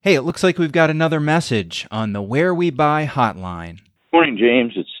Hey, it looks like we've got another message on the Where We Buy hotline. Morning,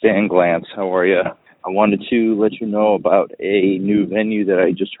 James. It's Stan Glantz. How are you? I wanted to let you know about a new venue that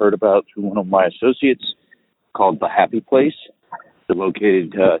I just heard about through one of my associates called The Happy Place. They're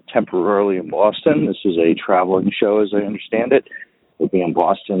located temporarily in Boston. This is a traveling show, as I understand it. It'll be in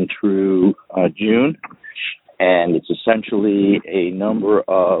Boston through June, and it's essentially a number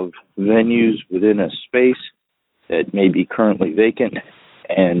of venues within a space that may be currently vacant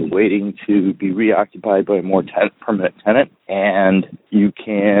and waiting to be reoccupied by a more permanent tenant. And you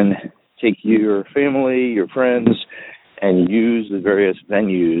can take your family, your friends, and use the various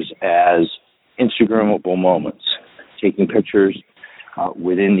venues as Instagrammable moments, taking pictures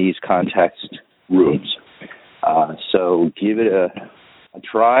within these context rooms. So give it a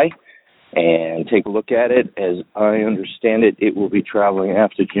try and take a look at it. As I understand it, it will be traveling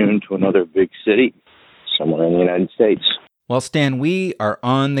after June to another big city somewhere in the United States. Well, Stan, we are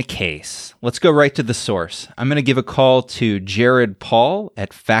on the case. Let's go right to the source. I'm going to give a call to Jared Paul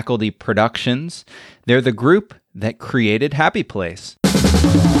at Faculty Productions. They're the group that created Happy Place.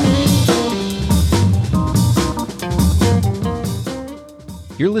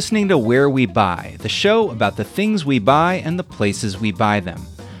 You're listening to Where We Buy, the show about the things we buy and the places we buy them.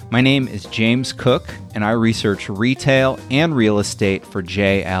 My name is James Cook, and I research retail and real estate for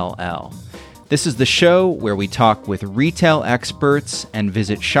JLL. This is the show where we talk with retail experts and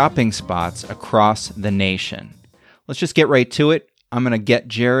visit shopping spots across the nation. Let's just get right to it. I'm going to get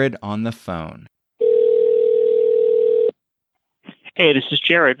Jared on the phone. Hey, this is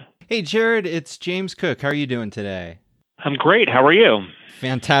Jared. Hey, Jared, it's James Cook. How are you doing today? I'm great. How are you?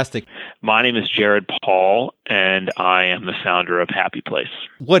 Fantastic. My name is Jared Paul, and I am the founder of Happy Place.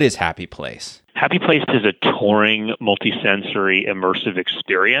 What is Happy Place? Happy Place is a touring, multisensory, immersive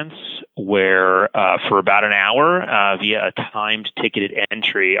experience where for about an hour, via a timed ticketed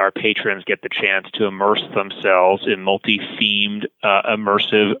entry, our patrons get the chance to immerse themselves in multi-themed,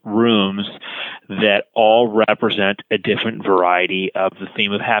 immersive rooms that all represent a different variety of the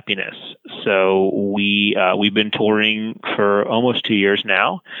theme of happiness. So we've been touring for almost 2 years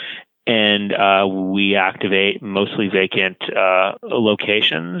now. And we activate mostly vacant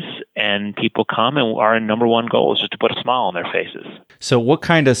locations, and people come, and our number one goal is just to put a smile on their faces. So what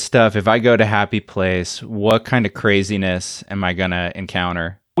kind of stuff, if I go to Happy Place, what kind of craziness am I going to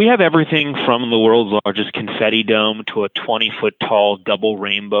encounter? We have everything from the world's largest confetti dome to a 20-foot tall double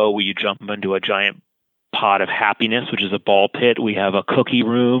rainbow where you jump into a giant pot of happiness, which is a ball pit. We have a cookie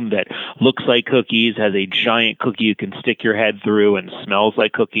room that looks like cookies, has a giant cookie you can stick your head through and smells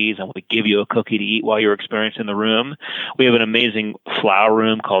like cookies, and we give you a cookie to eat while you're experiencing the room. We have an amazing flower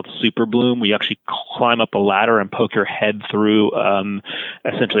room called Super Bloom. We actually climb up a ladder and poke your head through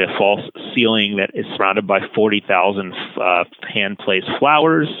essentially a false ceiling that is surrounded by 40,000 hand-placed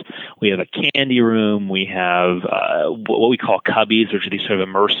flowers. We have a candy room. We have what we call cubbies, which are these sort of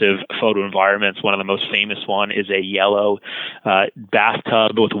immersive photo environments. One of the most famous one is a yellow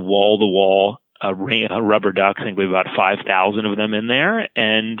bathtub with wall-to-wall rubber ducks. I think we have about 5,000 of them in there.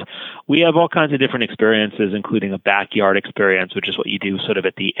 And we have all kinds of different experiences, including a backyard experience, which is what you do sort of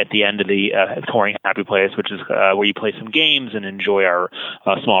at the end of the touring Happy Place, which is where you play some games and enjoy our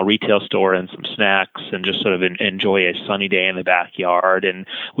small retail store and some snacks and just sort of enjoy a sunny day in the backyard. And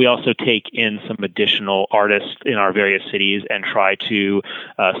we also take in some additional artists in our various cities and try to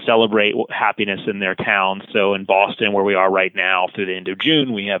celebrate happiness in their towns. So in Boston, where we are right now, through the end of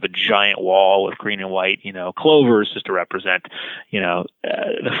June, we have a giant wall with green and white, clovers, just to represent,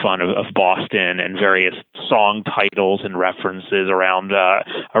 the fun of Boston, and various song titles and references around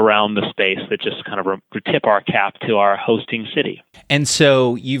the space that just kind of tip our cap to our hosting city. And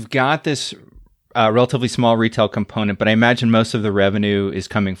so you've got this relatively small retail component, but I imagine most of the revenue is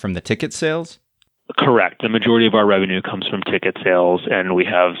coming from the ticket sales? Correct. The majority of our revenue comes from ticket sales, and we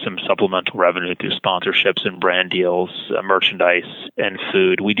have some supplemental revenue through sponsorships and brand deals, merchandise, and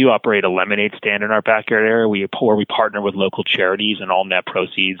food. We do operate a lemonade stand in our backyard area where we partner with local charities, and all net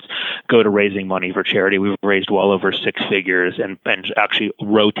proceeds go to raising money for charity. We've raised well over 6 figures and actually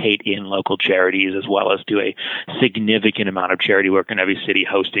rotate in local charities, as well as do a significant amount of charity work in every city,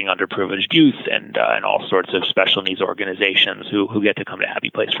 hosting underprivileged youth and all sorts of special needs organizations who get to come to Happy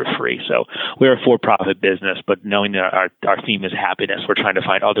Place for free. So we're a for-profit business, but knowing that our theme is happiness, we're trying to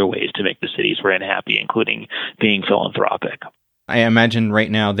find other ways to make the cities we're in happy, including being philanthropic. I imagine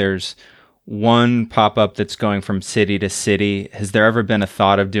right now there's one pop-up that's going from city to city. Has there ever been a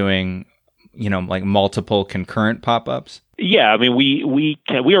thought of doing, like multiple concurrent pop-ups? Yeah, I mean, we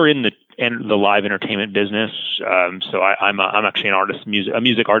are in and the live entertainment business. So I'm actually a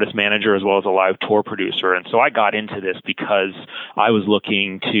music artist manager as well as a live tour producer. And so I got into this because I was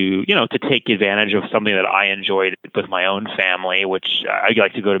looking to take advantage of something that I enjoyed with my own family, which I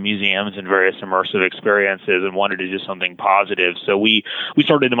like to go to museums and various immersive experiences, and wanted to do something positive. So we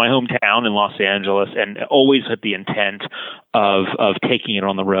started in my hometown in Los Angeles, and always had the intent of taking it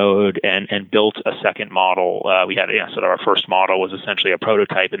on the road, and built a second model. We had sort of our first model was essentially a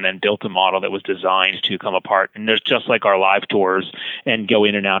prototype, and then built a model that was designed to come apart. And there's just like our live tours and go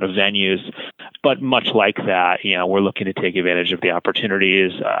in and out of venues, but much like that, we're looking to take advantage of the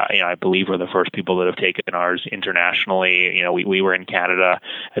opportunities. I believe we're the first people that have taken ours internationally. We were in Canada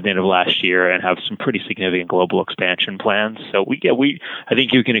at the end of last year and have some pretty significant global expansion plans. So I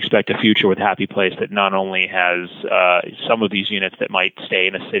think you can expect a future with Happy Place that not only has some of these units that might stay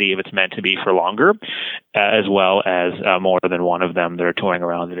in a city if it's meant to be for longer, as well as more than one of them that are touring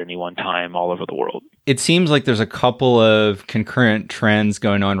around at any one time all over the world. It seems like there's a couple of concurrent trends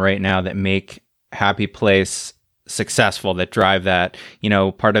going on right now that make Happy Place successful, that drive that.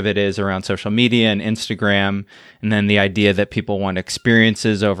 Part of it is around social media and Instagram, and then the idea that people want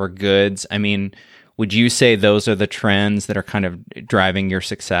experiences over goods. I mean, would you say those are the trends that are kind of driving your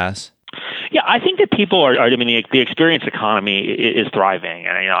success? Yeah, I think that people are. I mean, the experience economy is thriving,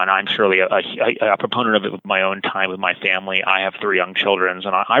 and I'm surely a proponent of it with my own time with my family. I have 3 young children,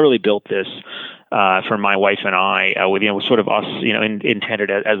 and I really built this for my wife and I, with sort of us, intended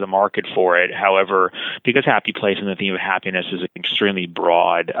as a market for it. However, because Happy Place and the theme of happiness is extremely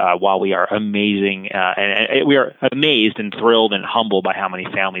broad, while we are amazing and we are amazed and thrilled and humbled by how many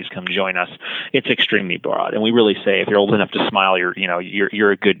families come join us, it's extremely broad. And we really say, if you're old enough to smile,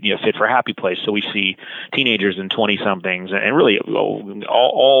 you're a good fit for Happy Place. So we see teenagers and 20-somethings and really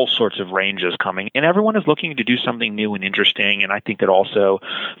all sorts of ranges coming, and everyone is looking to do something new and interesting. And I think that also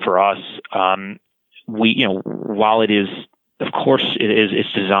for us, while it is, of course,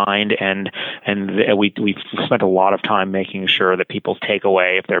 it's designed and we've spent a lot of time making sure that people's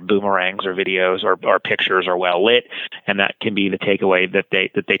takeaway, if they're boomerangs or videos or pictures, are well lit, and that can be the takeaway that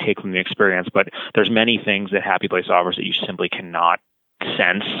they take from the experience. But there's many things that Happy Place offers that you simply cannot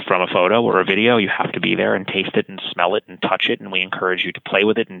sense from a photo or a video. You have to be there and taste it and smell it and touch it, and we encourage you to play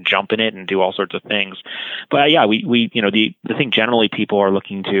with it and jump in it and do all sorts of things. But yeah, we the thing generally people are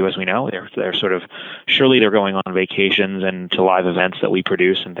looking to, as we know, they're sort of, surely they're going on vacations and to live events that we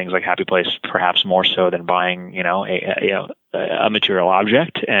produce and things like Happy Place, perhaps more so than buying a material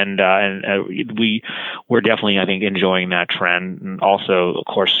object, and we're definitely, I think, enjoying that trend. And also, of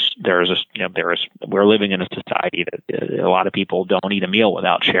course, we're living in a society that a lot of people don't eat a meal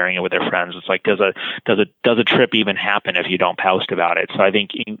without sharing it with their friends. It's like, does a trip even happen if you don't post about it? So I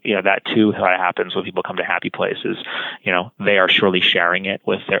think that too happens when people come to Happy Places. They are surely sharing it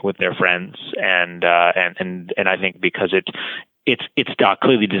with their friends, and I think because it's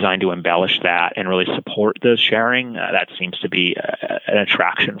clearly designed to embellish that and really support the sharing. That seems to be an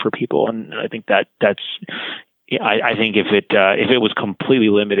attraction for people, and I think that's. I think if it was completely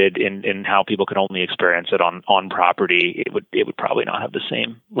limited in how people could only experience it on property, it would probably not have the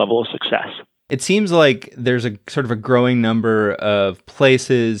same level of success. It seems like there's a sort of a growing number of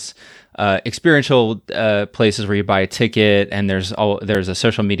places, experiential places where you buy a ticket, and there's a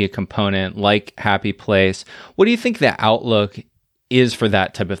social media component like Happy Place. What do you think the outlook is for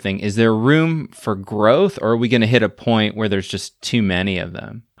that type of thing? Is there room for growth, or are we going to hit a point where there's just too many of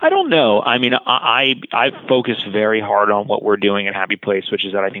them? I don't know. I mean, I focus very hard on what we're doing at Happy Place, which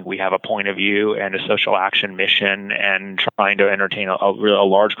is that I think we have a point of view and a social action mission, and trying to entertain a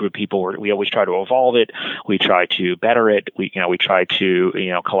large group of people. We always try to evolve it. We try to better it. We try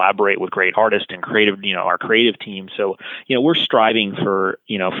to collaborate with great artists and our creative team. So we're striving for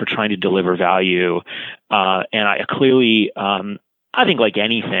trying to deliver value, and I clearly. I think, like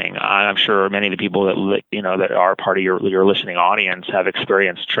anything, I'm sure many of the people that are part of your listening audience have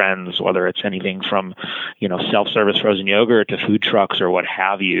experienced trends, whether it's anything from self-service frozen yogurt to food trucks or what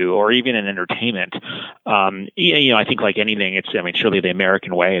have you, or even in entertainment. I think, like anything, surely the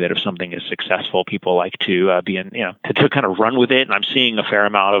American way that if something is successful, people like to be in to kind of run with it. And I'm seeing a fair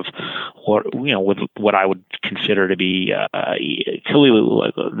amount of what I would consider to be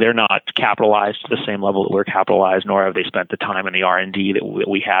clearly they're not capitalized to the same level that we're capitalized, nor have they spent the time in the R&D that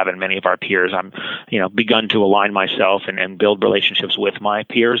we have and many of our peers. I'm begun to align myself and build relationships with my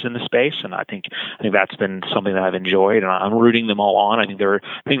peers in the space, and I think that's been something that I've enjoyed, and I'm rooting them all on. I think there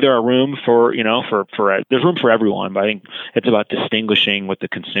are room for there's room for everyone, but I think it's about distinguishing with the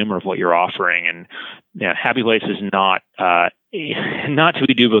consumer of what you're offering. And Happy Place is not not to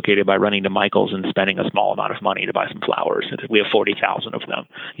be duplicated by running to Michael's and spending a small amount of money to buy some flowers. We have 40,000 of them,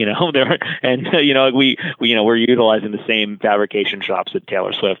 there, and we're utilizing the same fabrication shops that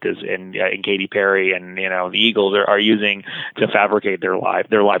Taylor Swift is and Katy Perry and the Eagles are using to fabricate their live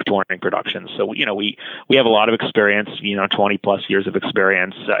touring productions. So we have a lot of experience, 20 plus years of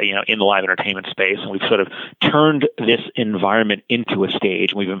experience, in the live entertainment space, and we've sort of turned this environment into a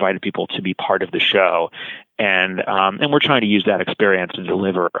stage. We've invited people to be part of the show. And we're trying to use that experience to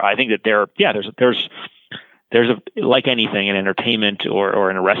deliver. I think that there's like anything in entertainment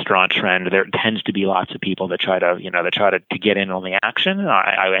or in a restaurant trend, there tends to be lots of people that try to get in on the action.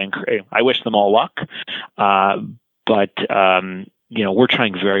 I wish them all luck, but we're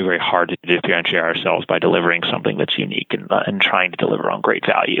trying very, very hard to differentiate ourselves by delivering something that's unique and trying to deliver on great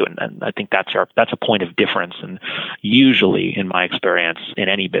value. And I think that's a point of difference. And usually, in my experience, in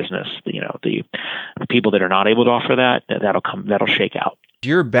any business, the people that are not able to offer that'll shake out.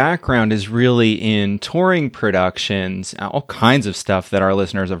 Your background is really in touring productions, all kinds of stuff that our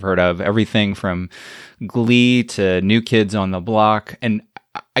listeners have heard of, everything from Glee to New Kids on the Block. And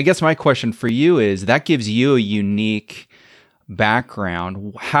I guess my question for you is, that gives you a unique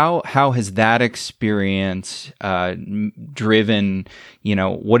background. How has that experience driven,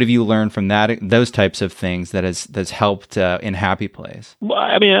 what have you learned from those types of things that's helped in Happy Place? Well,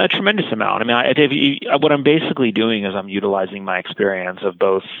 I mean, a tremendous amount. I mean, what I'm basically doing is I'm utilizing my experience of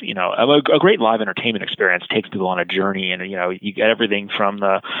both, a great live entertainment experience takes people on a journey, and you get everything from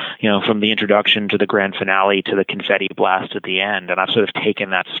the introduction to the grand finale to the confetti blast at the end. And I've sort of taken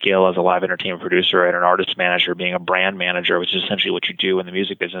that skill as a live entertainment producer and an artist manager, being a brand manager, which is essentially what you do in the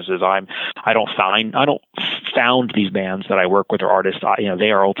music business. Is I don't found these bands that I work with or artists.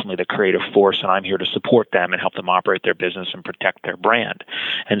 They are ultimately the creative force, and I'm here to support them and help them operate their business and protect their brand.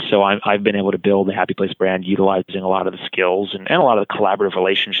 And so I've been able to build the Happy Place brand utilizing a lot of the skills and a lot of the collaborative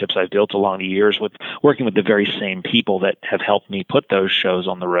relationships I've built along the years with working with the very same people that have helped me put those shows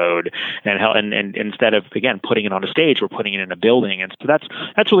on the road. And instead of, again, putting it on a stage, we're putting it in a building. And so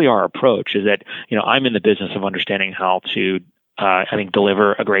that's really our approach, is that I'm in the business of understanding how to I think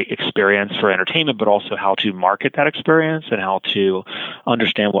deliver a great experience for entertainment, but also how to market that experience and how to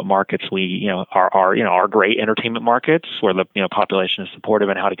understand what markets are great entertainment markets where the population is supportive,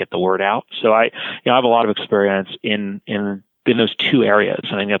 and how to get the word out. So I have a lot of experience in those two areas.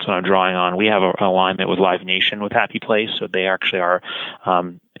 I think that's what I'm drawing on. We have an alignment with Live Nation with Happy Place, so they actually are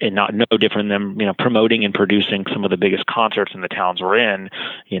and no different than promoting and producing some of the biggest concerts in the towns we're in.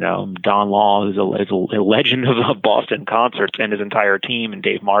 Don Law is a legend of Boston concerts, and his entire team, and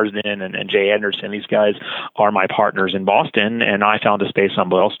Dave Marsden and Jay Anderson. These guys are my partners in Boston, and I found a space on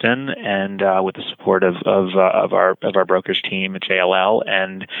Boylston, and with the support of our brokerage team at JLL,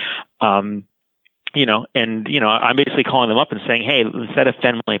 and I'm basically calling them up and saying, hey, instead of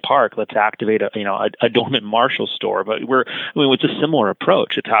Fenway Park, let's activate a dormant Marshall store. But it's a similar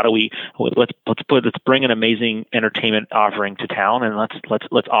approach. It's how do let's bring an amazing entertainment offering to town, and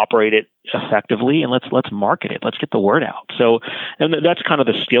let's operate it effectively, and let's market it. Let's get the word out. So, and that's kind of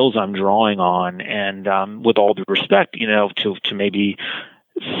the skills I'm drawing on. And with all due respect, to maybe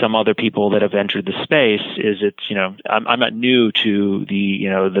some other people that have entered the space, I'm not new to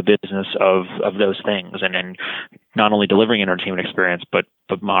the business of those things, and not only delivering entertainment experience, but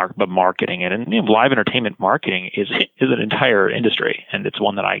marketing it. And live entertainment marketing is an entire industry, and it's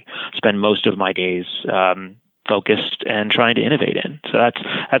one that I spend most of my days focused and trying to innovate in. So I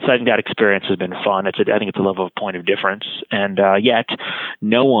think that experience has been fun. I think it's a level of point of difference, and yet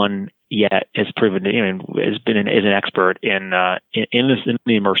no one yet has proven is an expert in the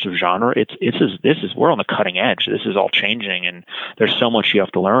immersive genre. We're on the cutting edge. This is all changing, and there's so much you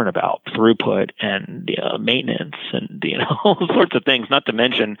have to learn about throughput and maintenance and all sorts of things. Not to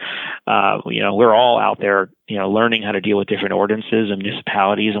mention, we're all out there learning how to deal with different ordinances and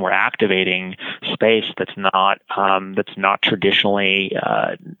municipalities, and we're activating space that's not traditionally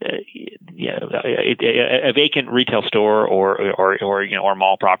a vacant retail store or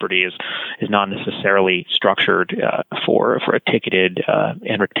mall property is not necessarily structured for a ticketed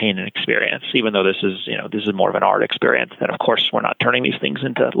entertainment experience. Even though this is more of an art experience, and of course we're not turning these things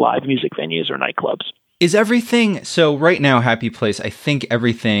into live music venues or nightclubs. Is everything, so right now, Happy Place, I think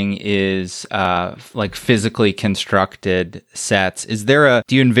everything is like physically constructed sets. Do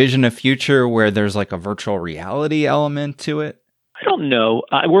you envision a future where there's like a virtual reality element to it? I don't know.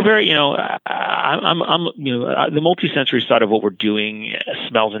 We're very, I'm the multi-sensory side of what we're doing,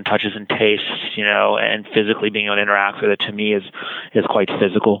 smells and touches and tastes, and physically being able to interact with it, to me is quite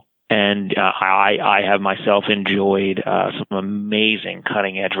physical. And I have myself enjoyed some amazing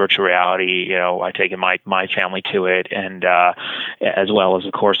cutting edge virtual reality. I taken my family to it, and as well as,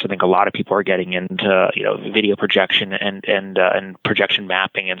 of course, I think a lot of people are getting into video projection and projection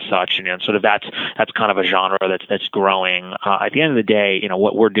mapping and such. And sort of that's kind of a genre that's growing. At the end of the day,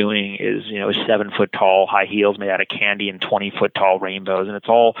 what we're doing is 7-foot tall high heels made out of candy and 20-foot tall rainbows, and it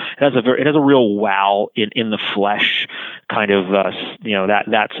has a real wow in the flesh kind of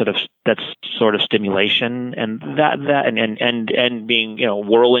that sort of stimulation, and and being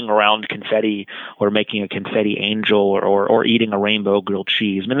whirling around confetti or making a confetti angel or eating a rainbow grilled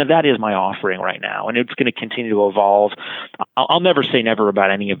cheese. I mean, that is my offering right now, and it's going to continue to evolve. I'll never say never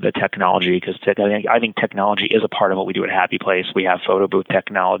about any of the technology, because I think technology is a part of what we do at Happy Place. We have photo booth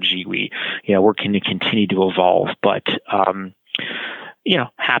technology. We're going to continue to evolve, but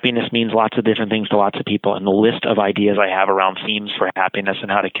happiness means lots of different things to lots of people, and the list of ideas I have around themes for happiness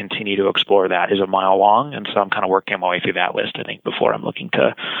and how to continue to explore that is a mile long. And so I'm kind of working my way through that list, I think, before I'm looking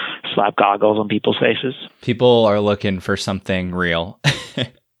to slap goggles on people's faces. People are looking for something real.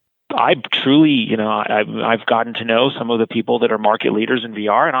 I truly, I've gotten to know some of the people that are market leaders in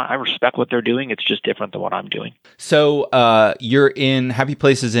VR, and I respect what they're doing. It's just different than what I'm doing. So you're in Happy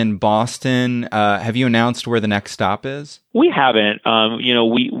Places in Boston. Have you announced where the next stop is? We haven't.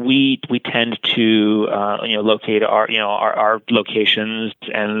 We tend to locate our locations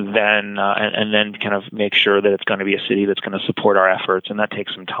and then kind of make sure that it's going to be a city that's going to support our efforts, and that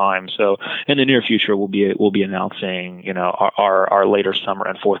takes some time. So in the near future, we'll be announcing our later summer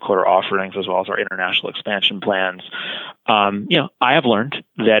and fourth quarter offerings, as well as our international expansion plans. I have learned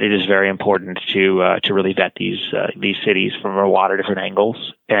that it is very important to really vet these cities from a lot of different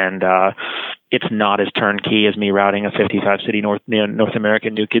angles, and it's not as turnkey as me routing a 55-city North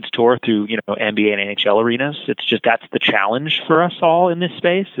American New Kids tour through NBA and NHL arenas. It's just that's the challenge for us all in this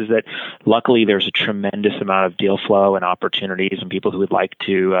space, is that luckily there's a tremendous amount of deal flow and opportunities and people who would like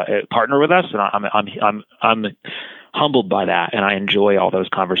to partner with us, and I'm humbled by that, and I enjoy all those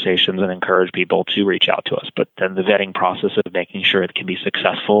conversations and encourage people to reach out to us. But then the vetting process of making sure it can be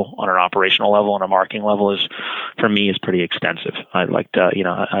successful on an operational level and a marketing level for me, is pretty extensive. I'd like to,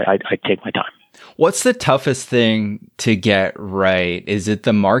 I take my time. What's the toughest thing to get right? Is it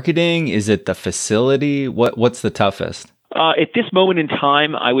the marketing? Is it the facility? What's the toughest? At this moment in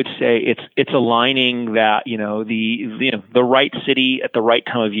time, I would say it's aligning that the right city at the right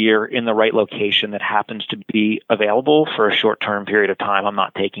time of year in the right location that happens to be available for a short-term period of time. I'm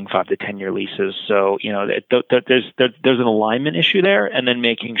not taking 5 to 10-year leases, so there's an alignment issue there, and then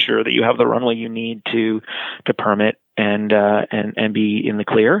making sure that you have the runway you need to permit and be in the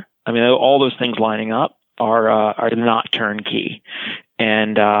clear. I mean, all those things lining up are not turnkey.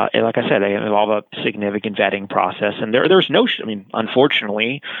 And like I said, they involve a significant vetting process, and there's no. I mean,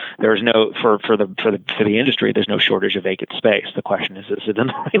 unfortunately, there's no for the industry. There's no shortage of vacant space. The question is it in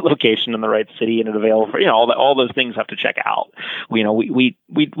the right location in the right city and it available for all those things have to check out. We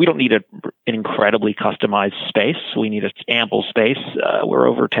don't need an incredibly customized space. We need an ample space. We're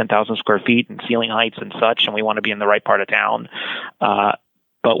over 10,000 square feet and ceiling heights and such, and we want to be in the right part of town.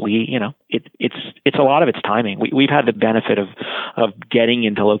 But it's a lot of its timing. We've had the benefit of getting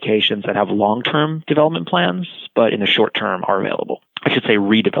into locations that have long-term development plans, but in the short term are available. I should say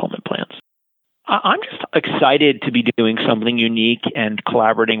redevelopment plans. I'm just excited to be doing something unique and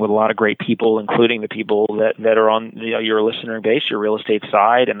collaborating with a lot of great people, including the people that are on your listener base, your real estate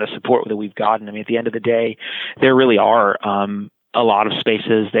side, and the support that we've gotten. I mean, at the end of the day, there really are a lot of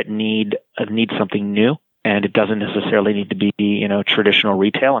spaces that need something new. And it doesn't necessarily need to be, traditional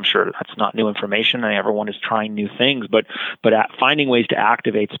retail. I'm sure that's not new information, and everyone is trying new things. But finding ways to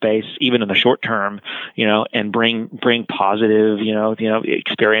activate space, even in the short term, and bring positive,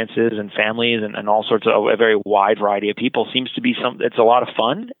 experiences and families and all sorts of a very wide variety of people seems to be it's a lot of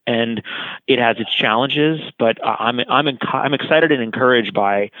fun, and it has its challenges. But I'm excited and encouraged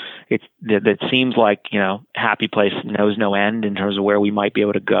by it. That seems like Happy Place knows no end in terms of where we might be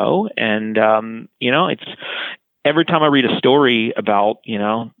able to go, and it's. Every time I read a story about,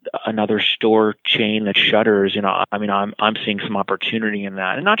 another store chain that shutters, I'm seeing some opportunity in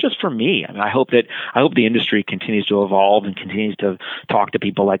that, and not just for me. I mean, I hope the industry continues to evolve and continues to talk to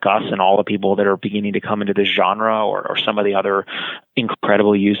people like us and all the people that are beginning to come into this genre or some of the other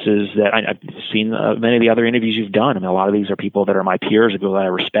incredible uses that I've seen many of the other interviews you've done. I mean, a lot of these are people that are my peers, people that I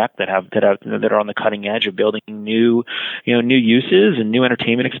respect, that are on the cutting edge of building new uses and new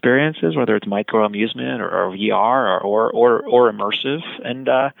entertainment experiences, whether it's micro amusement or VR or immersive. And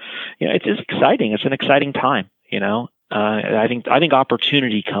it's exciting. It's an exciting time. I think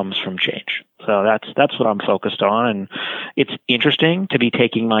opportunity comes from change. So that's what I'm focused on, and it's interesting to be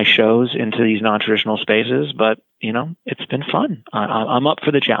taking my shows into these non-traditional spaces. But it's been fun. I'm up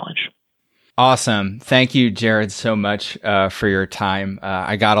for the challenge. Awesome. Thank you, Jared, so much for your time.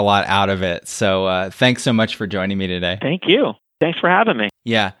 I got a lot out of it. So thanks so much for joining me today. Thank you. Thanks for having me.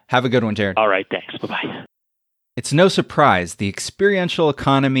 Yeah. Have a good one, Jared. All right. Thanks. Bye-bye. It's no surprise the experiential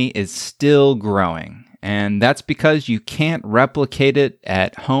economy is still growing, and that's because you can't replicate it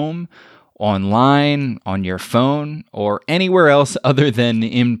at home, online, on your phone, or anywhere else other than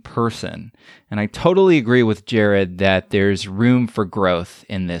in person. And I totally agree with Jared that there's room for growth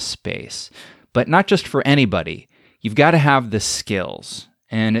in this space, but not just for anybody. You've got to have the skills,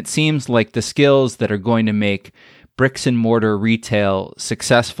 and it seems like the skills that are going to make bricks and mortar retail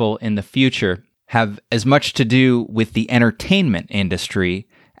successful in the future have as much to do with the entertainment industry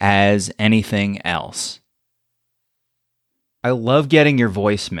as anything else. I love getting your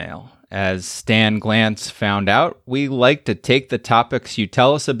voicemail. As Stan Glantz found out, we like to take the topics you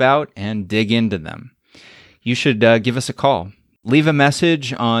tell us about and dig into them. You should give us a call. Leave a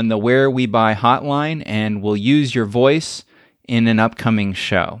message on the Where We Buy hotline, and we'll use your voice in an upcoming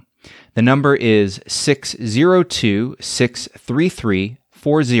show. The number is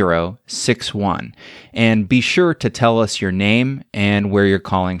 602-633-4061, and be sure to tell us your name and where you're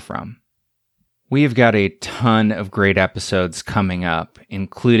calling from. We've got a ton of great episodes coming up,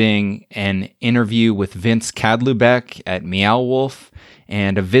 including an interview with Vince Kadlubeck at Meow Wolf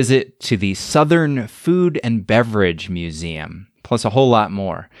and a visit to the Southern Food and Beverage Museum, plus a whole lot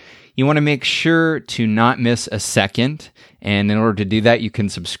more. You want to make sure to not miss a second, and in order to do that, you can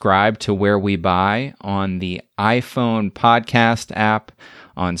subscribe to Where We Buy on the iPhone podcast app,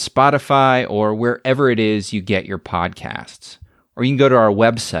 on Spotify, or wherever it is you get your podcasts. Or you can go to our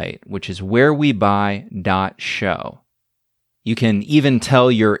website, which is wherewebuy.show. You can even tell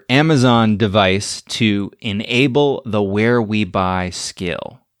your Amazon device to enable the Where We Buy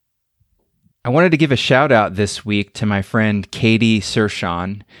skill. I wanted to give a shout out this week to my friend Katie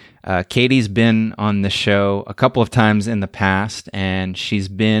Sershawn. Katie's been on the show a couple of times in the past, and she's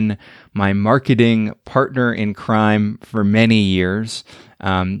been my marketing partner in crime for many years.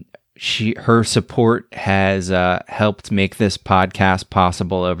 Her support has helped make this podcast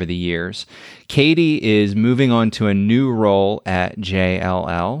possible over the years. Katie is moving on to a new role at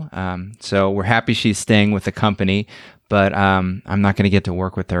JLL, so we're happy she's staying with the company, but I'm not going to get to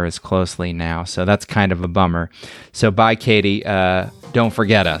work with her as closely now, so that's kind of a bummer. So bye, Katie. Don't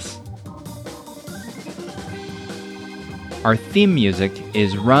forget us. Our theme music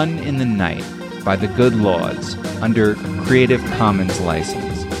is Run in the Night by The Good Lords under Creative Commons license.